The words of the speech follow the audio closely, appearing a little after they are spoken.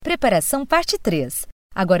Preparação parte 3.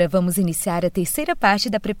 Agora vamos iniciar a terceira parte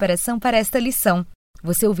da preparação para esta lição.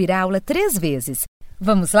 Você ouvirá a aula 3 vezes.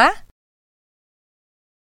 Vamos lá?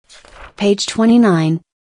 Page 29.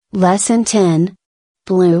 Lesson 10.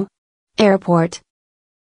 Blue. Airport.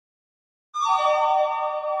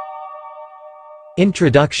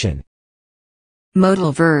 Introduction.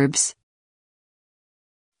 Modal verbs.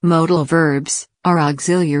 Modal verbs are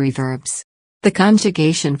auxiliary verbs. The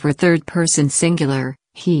conjugation for third-person singular,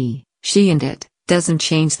 he, she and it, doesn't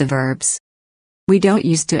change the verbs. We don't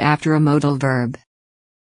use to after a modal verb.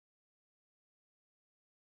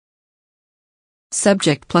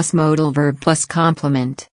 Subject plus modal verb plus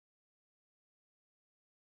complement.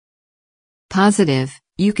 Positive,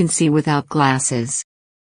 you can see without glasses.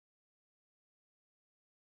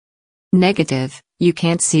 Negative, you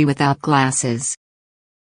can't see without glasses.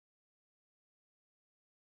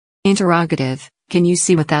 Interrogative, can you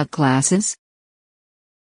see without glasses?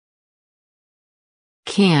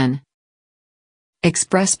 Can.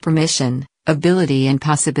 Express permission, ability and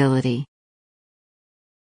possibility.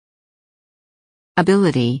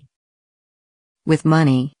 Ability. With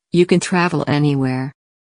money, you can travel anywhere.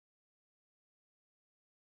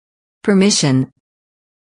 Permission.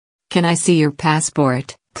 Can I see your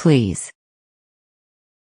passport, please?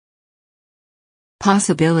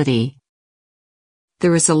 Possibility.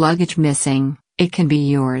 There is a luggage missing, it can be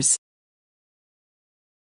yours.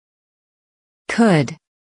 Could.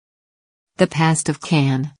 The past of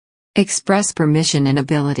can. Express permission and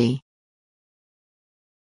ability.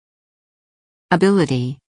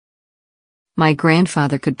 Ability. My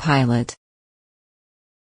grandfather could pilot.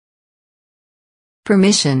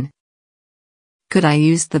 Permission. Could I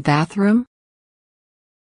use the bathroom?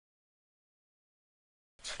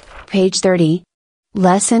 Page 30.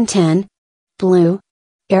 Lesson 10. Blue.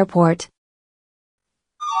 Airport.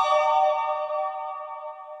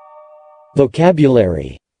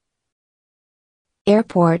 Vocabulary.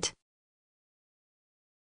 Airport.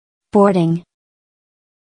 Boarding.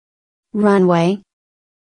 Runway.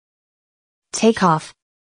 Takeoff.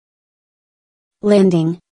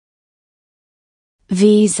 Landing.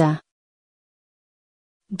 Visa.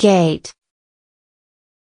 Gate.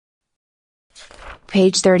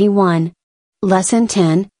 Page 31. Lesson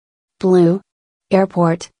 10. Blue.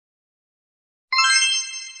 Airport.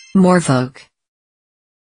 Norfolk.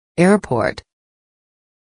 Airport.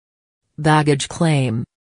 Baggage claim.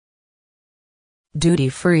 Duty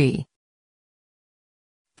free.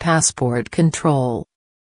 Passport control.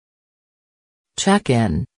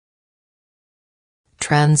 Check-in.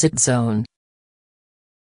 Transit zone.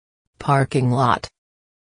 Parking lot.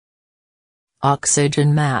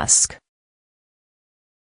 Oxygen mask.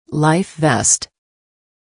 Life vest.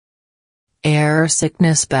 Air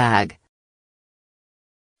sickness bag.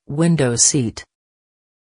 Window seat.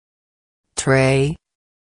 Tray.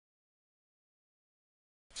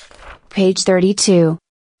 Page 32.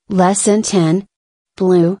 Lesson 10.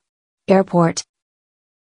 Blue. Airport.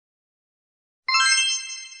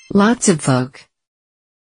 Lots of folk.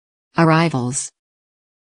 Arrivals.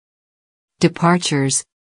 Departures.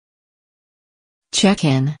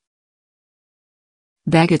 Check-in.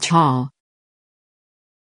 Baggage hall.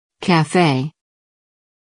 Cafe.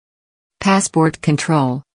 Passport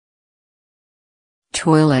control.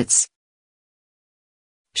 Toilets.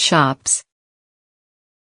 Shops.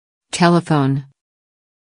 Telephone.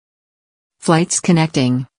 Flights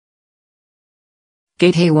connecting.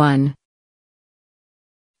 Gate A1.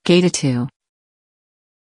 Gate A2.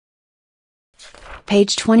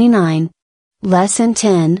 Page 29. Lesson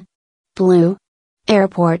 10. Blue.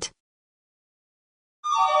 Airport.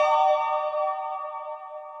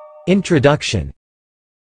 Introduction.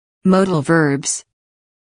 Modal verbs.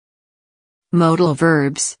 Modal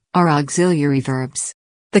verbs are auxiliary verbs.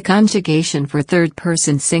 The conjugation for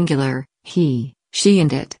third-person singular, he, she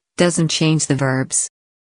and it, doesn't change the verbs.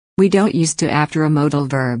 We don't use to after a modal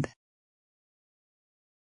verb.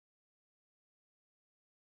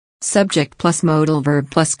 Subject plus modal verb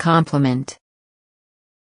plus complement.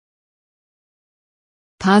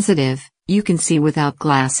 Positive, you can see without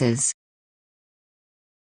glasses.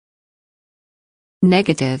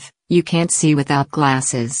 Negative, you can't see without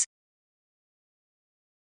glasses.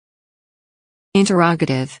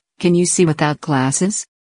 Interrogative, can you see without glasses?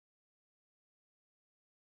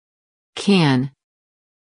 Can.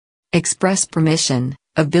 Express permission,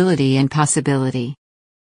 ability and possibility.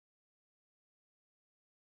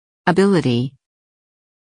 Ability.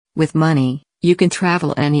 With money, you can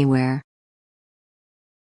travel anywhere.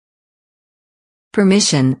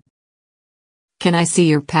 Permission. Can I see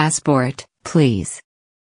your passport, please?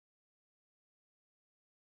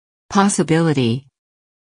 Possibility.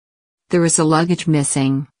 There is a luggage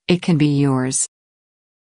missing, it can be yours.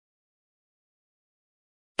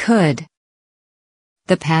 Could.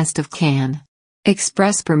 The past of can.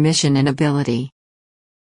 Express permission and ability.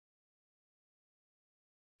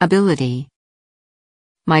 Ability.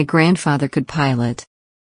 My grandfather could pilot.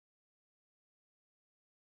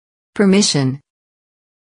 Permission.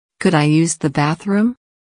 Could I use the bathroom?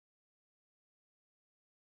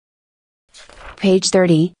 Page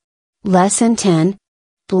 30. Lesson 10.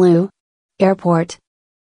 Blue. Airport.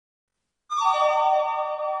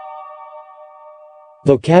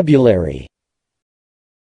 Vocabulary.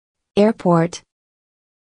 Airport.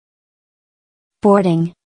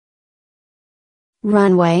 Boarding.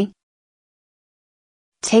 Runway.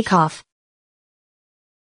 Takeoff.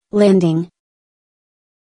 Landing.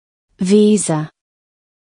 Visa.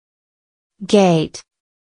 Gate.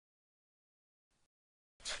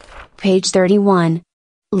 Page 31.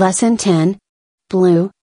 Lesson 10. Blue.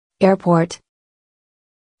 Airport.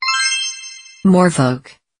 More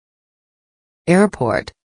voc.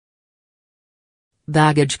 Airport.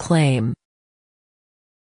 Baggage claim.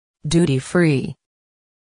 Duty free.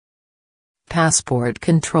 Passport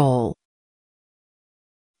control.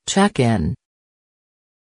 Check-in.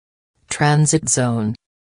 Transit zone.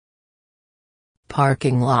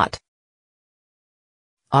 Parking lot.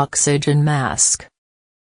 Oxygen mask.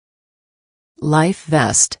 Life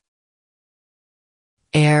vest.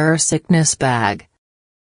 Air sickness bag.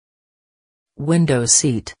 Window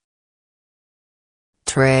seat.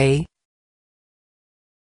 Tray.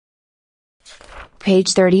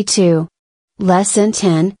 Page 32. Lesson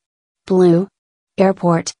 10. Blue.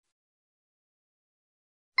 Airport.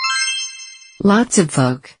 Lots of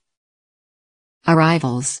voc.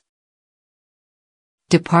 Arrivals.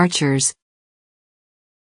 Departures.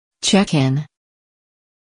 Check-in.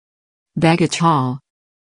 Baggage hall.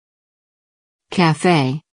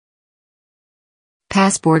 Cafe.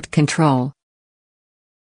 Passport control.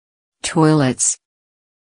 Toilets.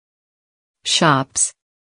 Shops.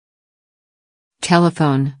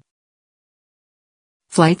 Telephone.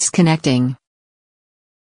 Flights connecting.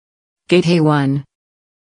 Gate A1.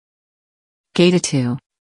 Gate A2.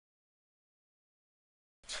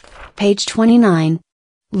 Page 29.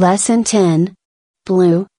 Lesson 10.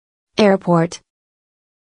 Blue. Airport.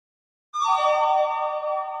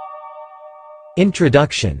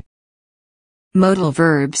 Introduction. Modal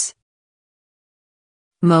verbs.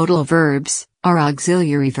 Modal verbs are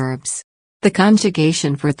auxiliary verbs. The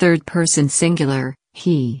conjugation for third-person singular,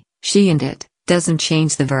 he, she and it, doesn't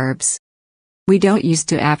change the verbs. We don't use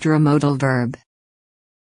to after a modal verb.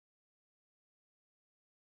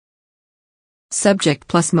 Subject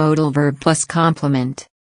plus modal verb plus complement.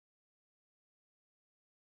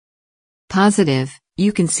 Positive,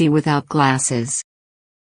 you can see without glasses.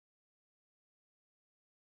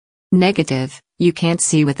 Negative, you can't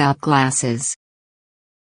see without glasses.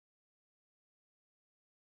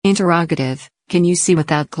 Interrogative, can you see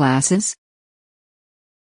without glasses?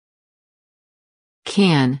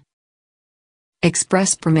 Can.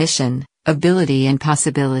 Express permission, ability and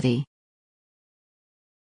possibility.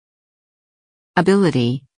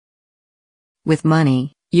 Ability. With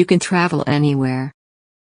money, you can travel anywhere.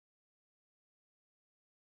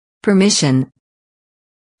 Permission.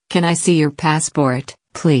 Can I see your passport,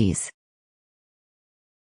 please?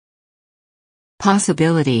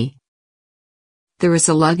 Possibility. There is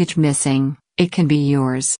a luggage missing, it can be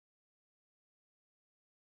yours.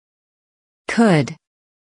 Could.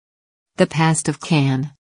 The past of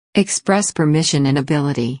can. Express permission and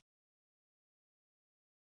ability.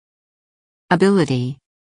 Ability.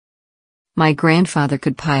 My grandfather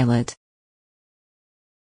could pilot.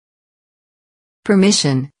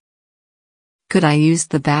 Permission. Could I use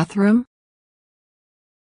the bathroom?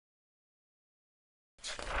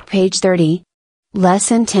 Page 30.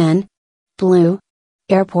 Lesson 10. Blue.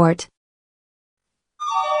 Airport.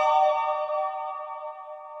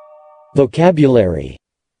 Vocabulary.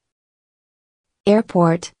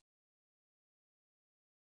 Airport.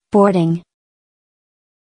 Boarding.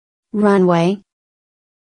 Runway.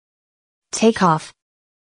 Takeoff.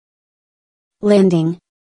 Landing.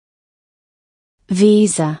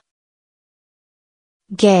 Visa.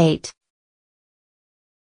 Gate.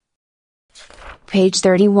 Page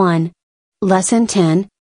 31. Lesson 10.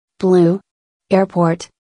 Blue. Airport.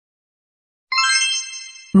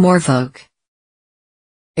 More voc.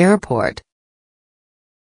 Airport.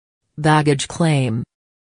 Baggage claim.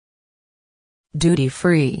 Duty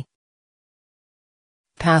free.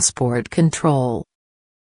 Passport control.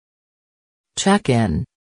 Check-in.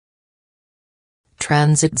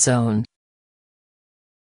 Transit zone.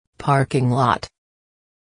 Parking lot.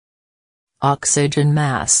 Oxygen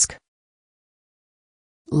mask.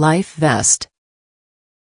 Life vest.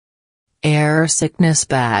 Air sickness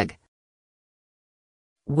bag.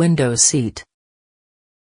 Window seat.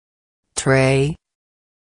 Tray.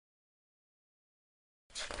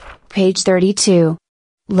 Page 32.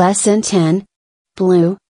 Lesson 10.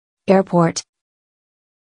 Blue. Airport.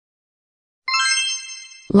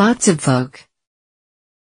 Lots of folk.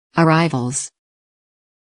 Arrivals.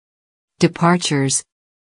 Departures.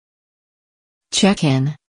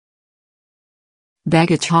 Check-in.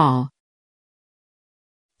 Baggage hall.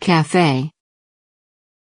 Cafe.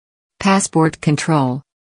 Passport control.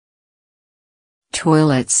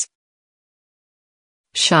 Toilets.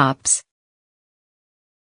 Shops.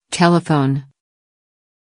 Telephone.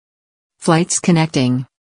 Flights connecting.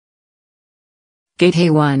 Gate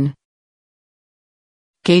A1.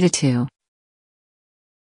 Gate A2.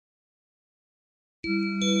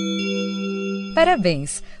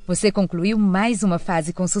 Parabéns! Você concluiu mais uma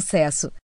fase com sucesso.